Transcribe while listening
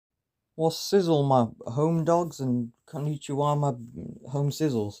What's sizzle, my home dogs, and konnichiwa, my home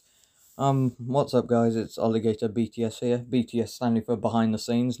sizzles. What's up, guys? It's Alligator BTS here. BTS standing for behind the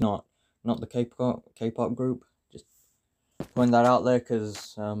scenes, not the K-pop group. Just putting that out there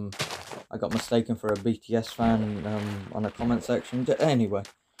because I got mistaken for a BTS fan on a comment section. Anyway,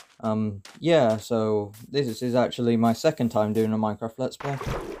 yeah. So this is actually my second time doing a Minecraft Let's Play.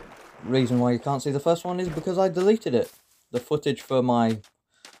 Reason why you can't see the first one is because I deleted it. The footage for my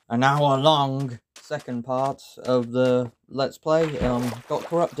an hour long second part of the Let's Play got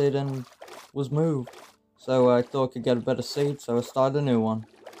corrupted and was moved. So I thought I could get a better seed, so I started a new one.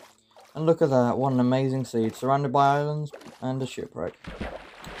 And look at that, what an amazing seed, surrounded by islands and a shipwreck.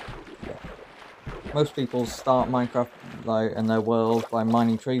 Yeah. Most people start Minecraft in their world by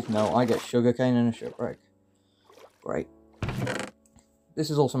mining trees. No, I get sugarcane and a shipwreck. Great. This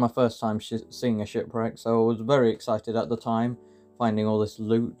is also my first time seeing a shipwreck, so I was very excited at the time, finding all this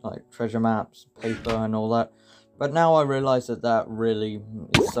loot, like treasure maps, paper and all that. But now I realise that really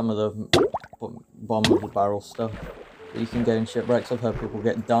is some of the bottom of the barrel stuff that you can get in shipwrecks. I've heard people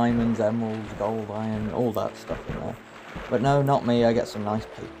get diamonds, emeralds, gold, iron, all that stuff in there. But no, not me, I get some nice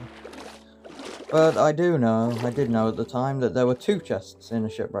paper. But I did know at the time that there were 2 chests in a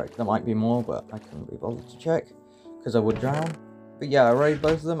shipwreck. There might be more, but I couldn't be bothered to check, because I would drown. But yeah, I raided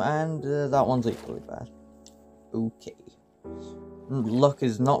both of them, and that one's equally bad. Okay. Luck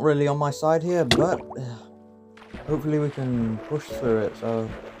is not really on my side here, but hopefully we can push through it, so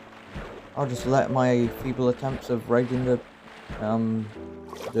I'll just let my feeble attempts of raiding the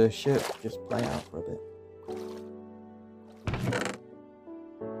ship just play out for a bit.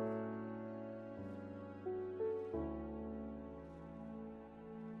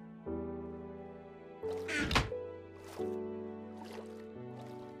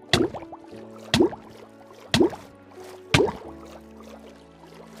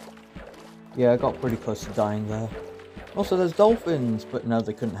 Yeah, I got pretty close to dying there. Also, there's dolphins, but no,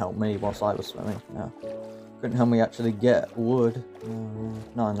 they couldn't help me whilst I was swimming. No, couldn't help me actually get wood. No,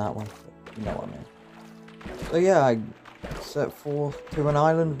 not in that one, but you know what I mean. So yeah, I set forth to an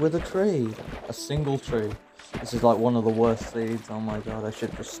island with a tree. A single tree. This is like one of the worst seeds. Oh my god, I should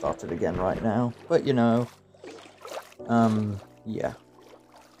have just started again right now. But you know, yeah.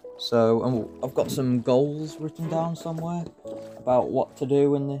 So, I've got some goals written down somewhere about what to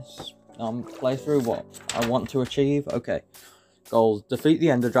do in this playthrough, what I want to achieve. Okay, goals: defeat the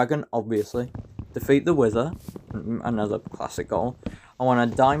Ender Dragon, obviously. Defeat the Wither, another classic goal. I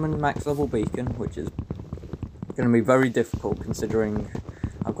want a diamond max level beacon, which is going to be very difficult considering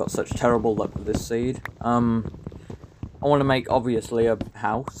I've got such terrible luck with this seed. I want to make, obviously, a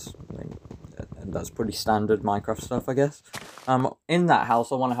house. And that's pretty standard Minecraft stuff, I guess. In that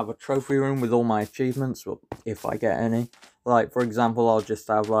house, I want to have a trophy room with all my achievements, well, if I get any. Like, for example, I'll just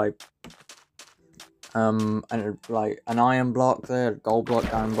have, like an iron block there, a gold block,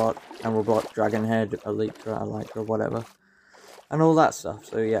 diamond block, emerald block, dragon head, elytra, whatever. And all that stuff.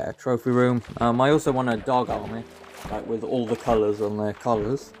 So, yeah, a trophy room. I also want a dog army, like, with all the colours on their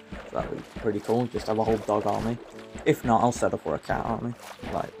collars. So that would be pretty cool, just have a whole dog army. If not, I'll set up for a cat army,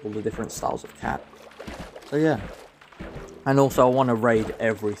 like all the different styles of cat. So yeah. And also I want to raid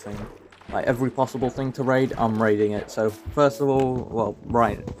everything. Like every possible thing to raid, I'm raiding it. So first of all, well,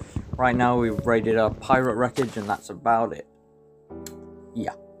 right now we've raided our pirate wreckage and that's about it.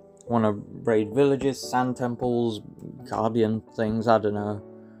 Yeah. I want to raid villages, sand temples, guardian things, I don't know.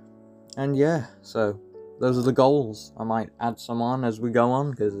 And yeah, so those are the goals. I might add some on as we go on,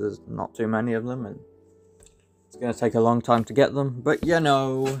 because there's not too many of them, and it's going to take a long time to get them, but you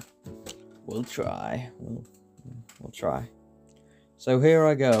know, we'll try. We'll try. So here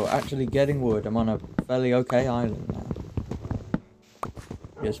I go, actually getting wood. I'm on a fairly okay island now.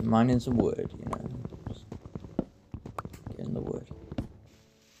 Just mining some wood, you know. Just getting the wood.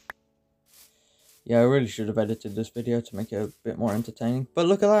 Yeah, I really should have edited this video to make it a bit more entertaining. But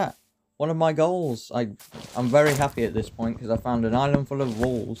look at that! One of my goals. I'm very happy at this point because I found an island full of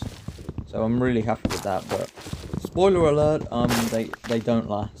walls. So I'm really happy with that, but spoiler alert, they don't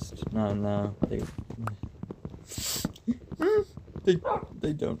last. No,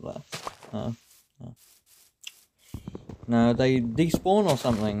 they don't last. No. No, they despawn or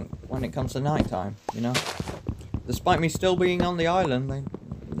something when it comes to nighttime, you know? Despite me still being on the island,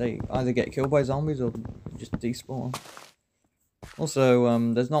 they either get killed by zombies or just despawn. Also,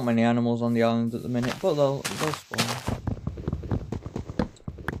 there's not many animals on the island at the minute, but they'll spawn.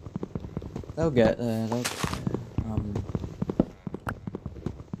 They'll get there,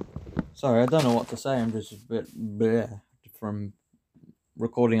 Sorry, I don't know what to say, I'm just a bit bleh from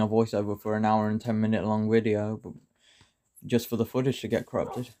recording a voiceover for an hour and 10-minute long video, but just for the footage to get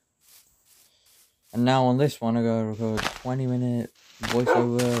corrupted. And now on this one, I gotta record 20-minute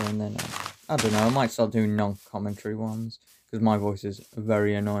voiceover, and then I don't know. I might start doing non-commentary ones because my voice is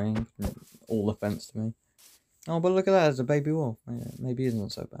very annoying. All offense to me. Oh, but look at that! It's a baby wolf. Maybe it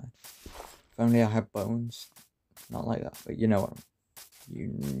isn't so bad. If only I had bones. Not like that, but you know what I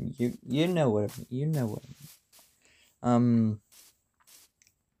mean. You know what I mean. You know what I mean.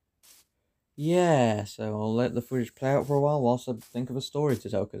 Yeah, so I'll let the footage play out for a while whilst I think of a story to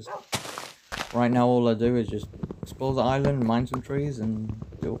tell, because right now all I do is just explore the island, mine some trees, and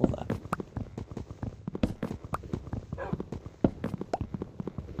do all that.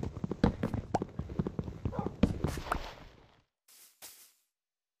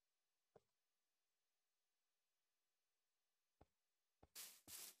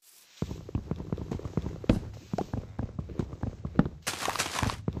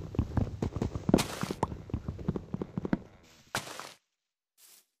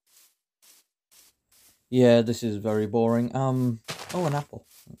 Yeah, this is very boring. Oh, an apple.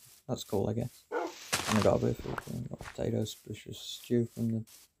 That's cool, I guess. And I got a bit of food. Got potatoes, suspicious stew from the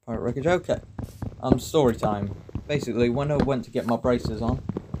pirate wreckage. Okay. Story time. Basically, when I went to get my braces on,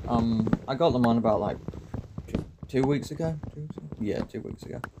 I got them on about like 2 weeks ago. 2 weeks ago? Yeah, 2 weeks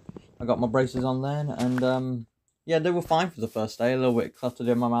ago. I got my braces on then, and yeah, they were fine for the first day. A little bit cluttered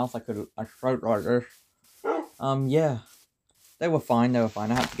in my mouth. I throat like this. Yeah. They were fine, I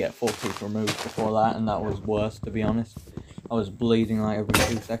had to get 4 teeth removed before that, and that was worse, to be honest. I was bleeding like every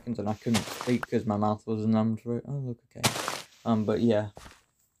 2 seconds, and I couldn't speak because my mouth was numb to it. Oh, look, okay. But yeah.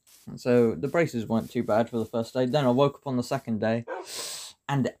 So, the braces weren't too bad for the first day. Then I woke up on the second day,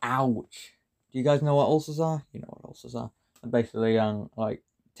 and ouch. Do you guys know what ulcers are? You know what ulcers are. They're basically, like,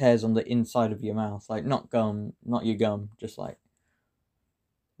 tears on the inside of your mouth. Like, not gum, not your gum, just like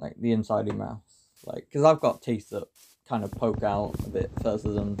the inside of your mouth. Like, because I've got teeth that kind of poke out a bit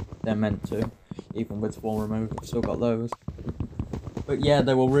further than they're meant to, even with 4 removed. I've still got those. But yeah,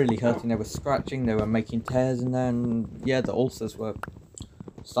 they were really hurting. They were scratching, they were making tears in there, and yeah, the ulcers were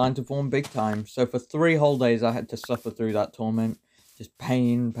starting to form big time. So for 3 whole days, I had to suffer through that torment. Just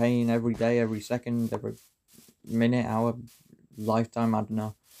pain every day, every second, every minute, hour, lifetime, I don't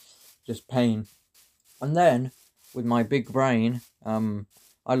know. Just pain. And then, with my big brain,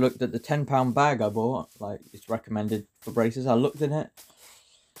 I looked at the £10 bag I bought, like, it's recommended for braces. I looked in it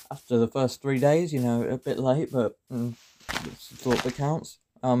after the first 3 days, you know, a bit late, but it's the thought that counts.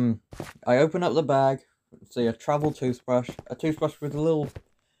 I open up the bag, see a travel toothbrush, a toothbrush with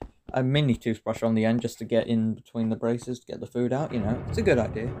a mini toothbrush on the end just to get in between the braces to get the food out, you know. It's a good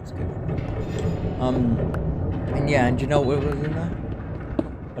idea, it's a good idea. And yeah, and do you know what was in there?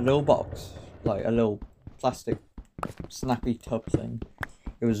 A little box, like a little plastic snappy tub thing.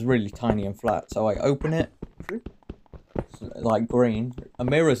 It was really tiny and flat, so I open it, like green, a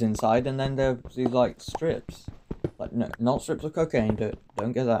mirror's inside, and then there's these like strips, like no, not strips of cocaine,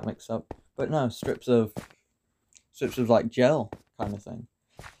 don't get that mixed up, but no, strips of like gel kind of thing.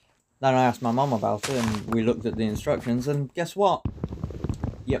 Then I asked my mum about it, and we looked at the instructions, and guess what?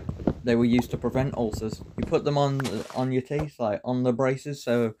 Yep, they were used to prevent ulcers. You put them on your teeth, like on the braces,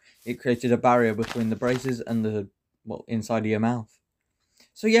 so it created a barrier between the braces and the inside of your mouth.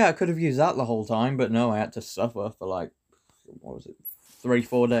 So yeah, I could have used that the whole time, but no, I had to suffer for like, what was it,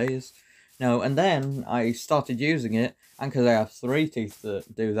 3-4 days? No, and then I started using it, and because I have 3 teeth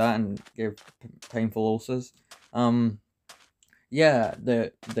that do that and give painful ulcers, yeah,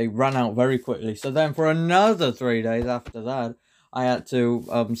 they ran out very quickly. So then for another 3 days after that, I had to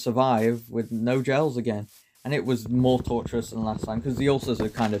survive with no gels again. And it was more torturous than last time, because the ulcers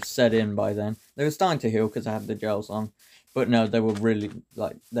had kind of set in by then. They were starting to heal because I had the gels on. But no, they were really,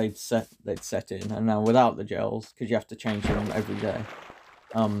 like, they'd set in. And now without the gels, because you have to change them every day,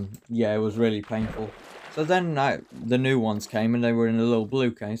 yeah, it was really painful. So then the new ones came, and they were in a little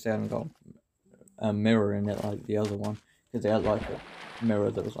blue case. They hadn't got a mirror in it like the other one, because they had, like, a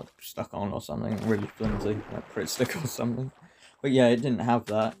mirror that was, like, stuck on or something, really flimsy, like Pritt stick or something. But yeah, it didn't have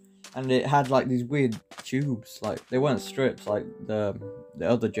that. And it had, like, these weird tubes, like, they weren't strips like the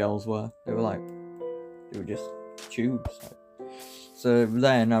other gels were. They were just tubes. So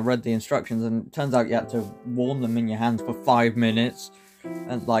then I read the instructions, and it turns out you had to warm them in your hands for 5 minutes,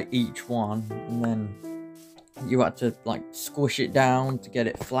 and like each one, and then you had to like squish it down to get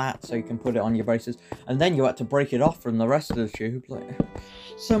it flat so you can put it on your braces, and then you had to break it off from the rest of the tube. Like,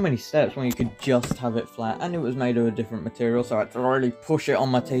 so many steps when you could just have it flat, and it was made of a different material, so I had to really push it on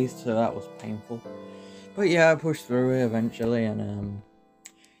my teeth, so that was painful. But yeah, I pushed through it eventually, and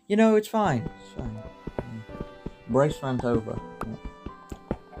you know, it's fine. Brace went over.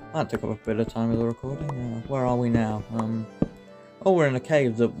 That took up a bit of time of the recording. Where are we now? Oh, we're in a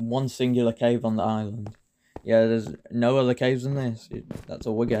cave, the one singular cave on the island. Yeah, there's no other caves than this. That's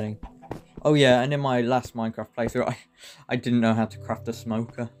all we're getting. Oh yeah, and in my last Minecraft playthrough, I didn't know how to craft a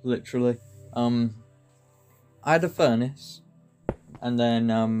smoker, literally. I had a furnace, and then,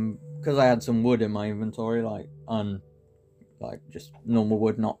 because I had some wood in my inventory, like just normal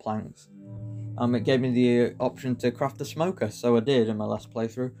wood, not planks, it gave me the option to craft a smoker, so I did in my last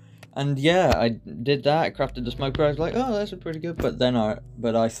playthrough. And yeah, I did that. I crafted the smoker. I was like, oh, that's pretty good. But then I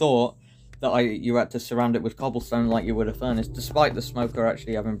thought that you had to surround it with cobblestone like you would a furnace, despite the smoker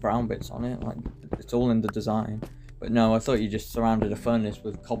actually having brown bits on it. Like, it's all in the design. But no, I thought you just surrounded a furnace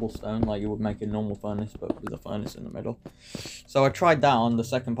with cobblestone like you would make a normal furnace, but with a furnace in the middle. So I tried that on the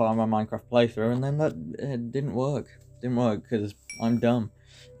second part of my Minecraft playthrough, and then that didn't work. Didn't work because I'm dumb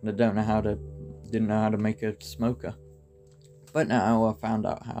and I didn't know how to make a smoker. But now I found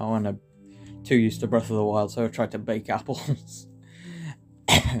out how, and I'm too used to Breath of the Wild, so I tried to bake apples.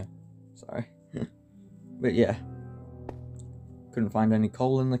 Sorry. But yeah. Couldn't find any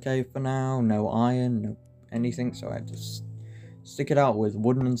coal in the cave for now, no iron, no anything, so I had to stick it out with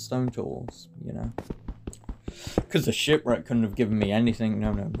wooden and stone tools, you know. Because the shipwreck couldn't have given me anything,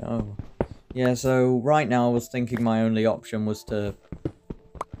 no. Yeah, so right now I was thinking my only option was to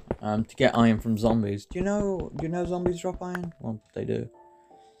get iron from zombies. Do you know zombies drop iron? Well, they do.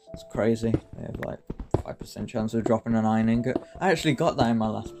 It's crazy. They have like 5% chance of dropping an iron ingot. I actually got that in my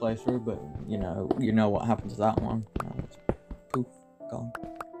last playthrough, but you know what happened to that one. It's poof, gone.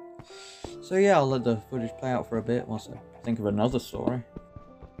 So yeah, I'll let the footage play out for a bit whilst I think of another story.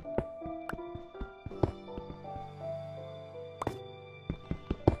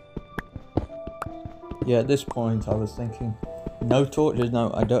 Yeah, at this point I was thinking, no torches,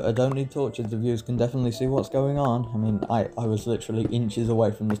 no, I don't need torches, the viewers can definitely see what's going on. I mean, I was literally inches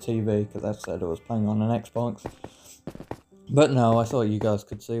away from the TV, because I said I was playing on an Xbox. But no, I thought you guys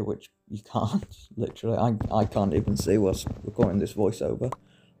could see, which you can't, literally. I can't even see what's recording this voiceover.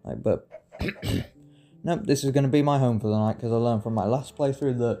 But, nope, this is going to be my home for the night, because I learned from my last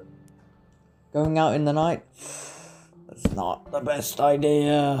playthrough that going out in the night, that's not the best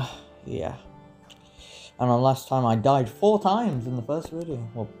idea. Yeah. And on last time I died 4 times in the first video.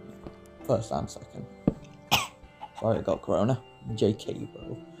 Well, first and second. Sorry, I got corona. JK,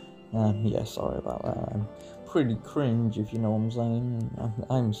 bro. Yeah, sorry about that. I'm pretty cringe, if you know what I'm saying.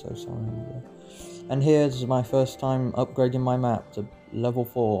 I'm so sorry. Yeah. And here's my first time upgrading my map to level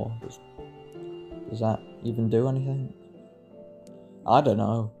 4. Does that even do anything? I don't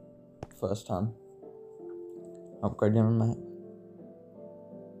know. First time upgrading my map.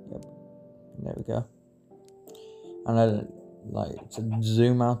 Yep. There we go. And I to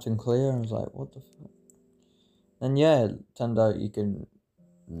zoom out and clear. I was like, what the fuck? And yeah, it turned out you can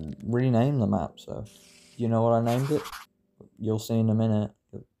rename the map. So, you know what I named it? You'll see in a minute.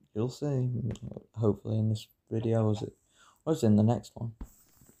 You'll see. Hopefully in this video, was in the next one.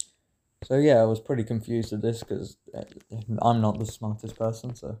 So yeah, I was pretty confused with this because I'm not the smartest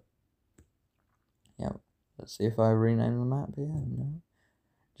person. So yeah, let's see if I rename the map here. No.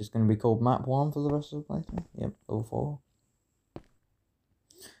 Just going to be called Map 1 for the rest of the playthrough. Yep, level 4.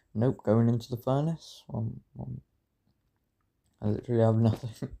 Nope, going into the furnace. I literally have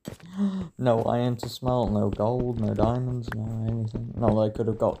nothing. No iron to smelt, no gold, no diamonds, no anything. No, I could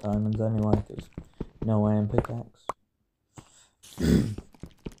have got diamonds anyway, because no iron pickaxe.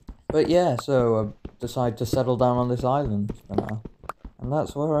 But yeah, so I decided to settle down on this island for now. And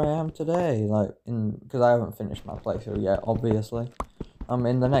that's where I am today, because I haven't finished my playthrough yet, obviously.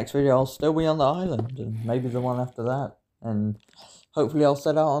 In the next video, I'll still be on the island, and maybe the one after that. And hopefully I'll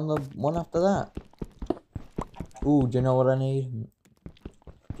set out on the one after that. Ooh, do you know what I need?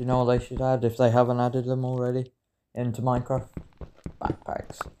 Do you know what they should add, if they haven't added them already, into Minecraft?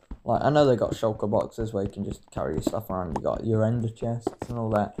 Backpacks. I know they got shulker boxes where you can just carry your stuff around, you got your ender chests and all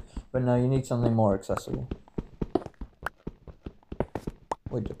that. But no, you need something more accessible.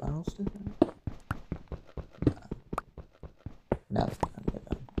 Wait, do barrels do that? No, they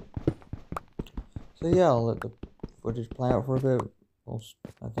don't. So yeah, I'll let the footage play out for a bit.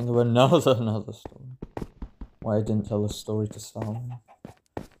 I think of another story. Why I didn't tell a story to start with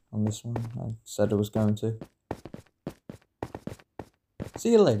on this one. I said I was going to.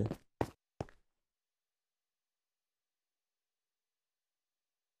 See you later.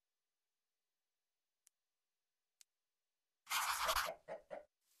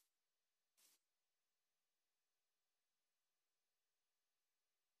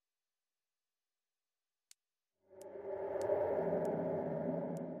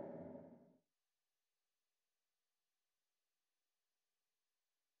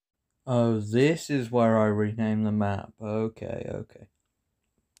 Oh, this is where I rename the map. Okay, okay.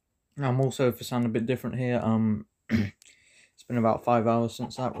 I'm also, if I sound a bit different here, it's been about 5 hours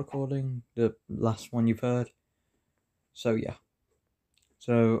since that recording, the last one you've heard. So yeah.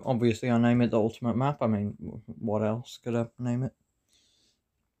 So obviously I name it the ultimate map. I mean, what else could I name it?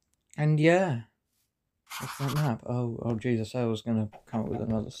 And yeah, ultimate map. Oh Jesus, I was gonna come up with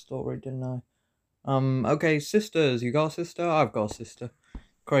another story, didn't I? Okay, sisters. You got a sister? I've got a sister.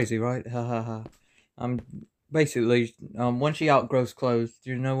 Crazy, right? Ha ha ha. Basically, when she outgrows clothes, do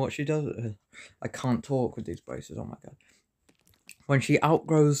you know what she does? I can't talk with these braces. Oh my god. When she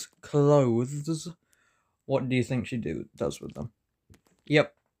outgrows clothes, what do you think she does with them?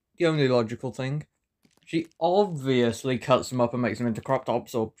 Yep, the only logical thing. She obviously cuts them up and makes them into crop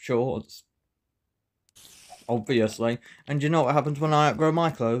tops or shorts. Obviously. And do you know what happens when I outgrow my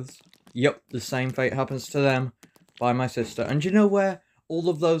clothes? Yep, the same fate happens to them by my sister. And do you know where all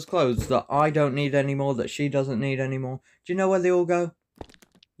of those clothes that I don't need anymore, that she doesn't need anymore, do you know where they all go?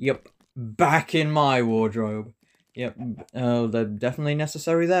 Yep, back in my wardrobe. Yep, oh, they're definitely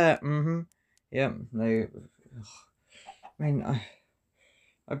necessary there. Yep, they... I mean,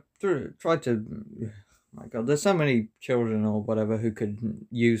 I've tried to... My god, there's so many children or whatever who could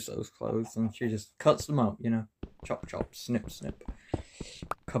use those clothes, and she just cuts them up, you know? Chop, chop, snip, snip.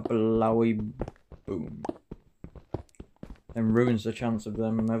 Kablowy, boom. And ruins the chance of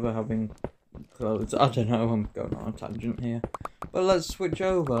them ever having clothes. I don't know, I'm going on a tangent here. But let's switch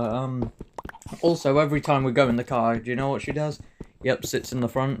over. Also, every time we go in the car, do you know what she does? Yep, sits in the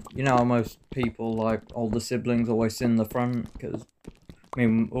front. You know how most people, like, older siblings always sit in the front, because... I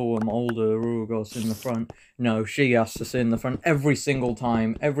mean, oh, I'm older, oh, gotta sit in the front. No, she has to sit in the front every single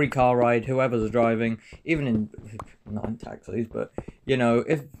time, every car ride, whoever's driving, even in, not in taxis, but, you know,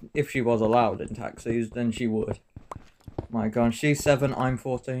 if she was allowed in taxis, then she would. My god, she's 7, I'm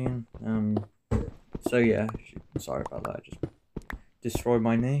 14, so yeah, sorry about that, I just destroyed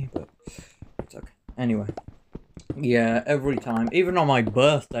my knee, but it's okay. Anyway. Yeah, every time. Even on my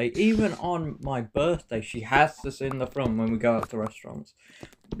birthday, she has to sit in the front when we go out to restaurants.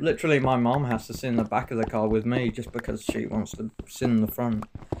 Literally, my mom has to sit in the back of the car with me just because she wants to sit in the front.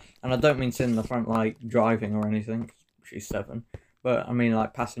 And I don't mean sit in the front like driving or anything, 'cause she's 7. But I mean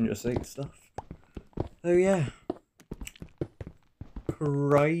like passenger seat stuff. So yeah.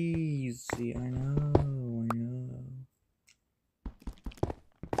 Crazy, I know.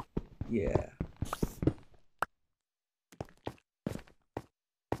 Yeah.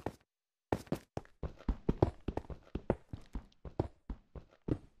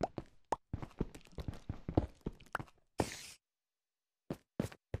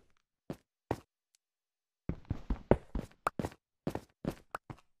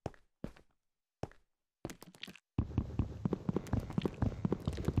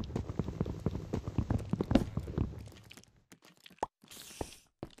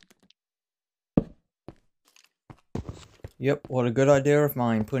 Yep, what a good idea of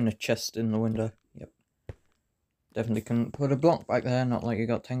mine, putting a chest in the window. Yep. Definitely couldn't put a block back there, not like you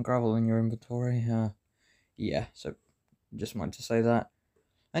got 10 gravel in your inventory. Yeah, so just wanted to say that.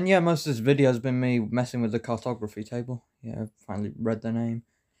 And yeah, most of this video has been me messing with the cartography table. Yeah, I've finally read the name.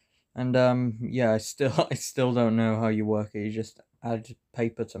 And yeah, I still don't know how you work it. You just add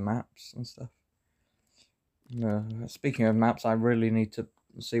paper to maps and stuff. Speaking of maps, I really need to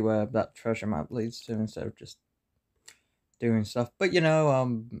see where that treasure map leads to instead of just doing stuff. But you know,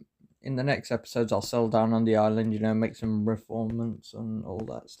 in the next episodes I'll settle down on the island, you know, make some reformants and all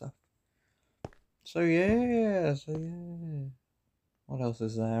that stuff. So yeah. What else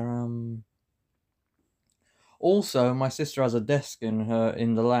is there? Also, my sister has a desk in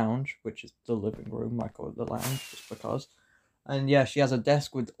the lounge, which is the living room. I call it the lounge just because. And yeah, she has a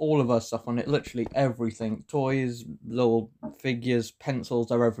desk with all of her stuff on it, literally everything. Toys, little figures, pencils,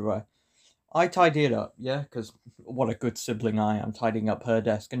 they're everywhere. I tidy it up, yeah, because what a good sibling I am, tidying up her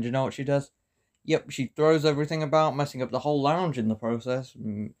desk. And do you know what she does? Yep, she throws everything about, messing up the whole lounge in the process,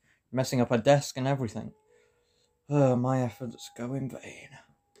 messing up her desk and everything. My efforts go in vain.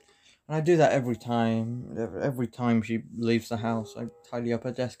 And I do that every time. Every time she leaves the house, I tidy up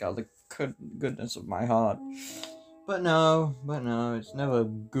her desk out of the goodness of my heart. But no, it's never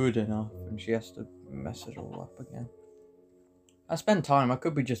good enough, and she has to mess it all up again. I spend time, I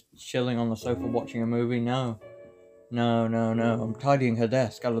could be just chilling on the sofa watching a movie. No. I'm tidying her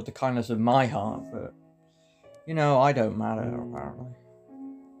desk out of the kindness of my heart, but, you know, I don't matter, apparently.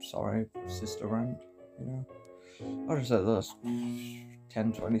 Sorry, sister rant, you know. I'll just let those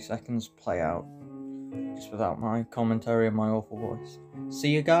 10-20 seconds play out, just without my commentary and my awful voice. See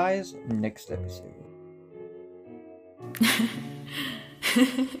you guys next episode.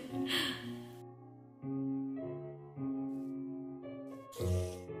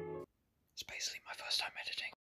 It's basically my first time editing.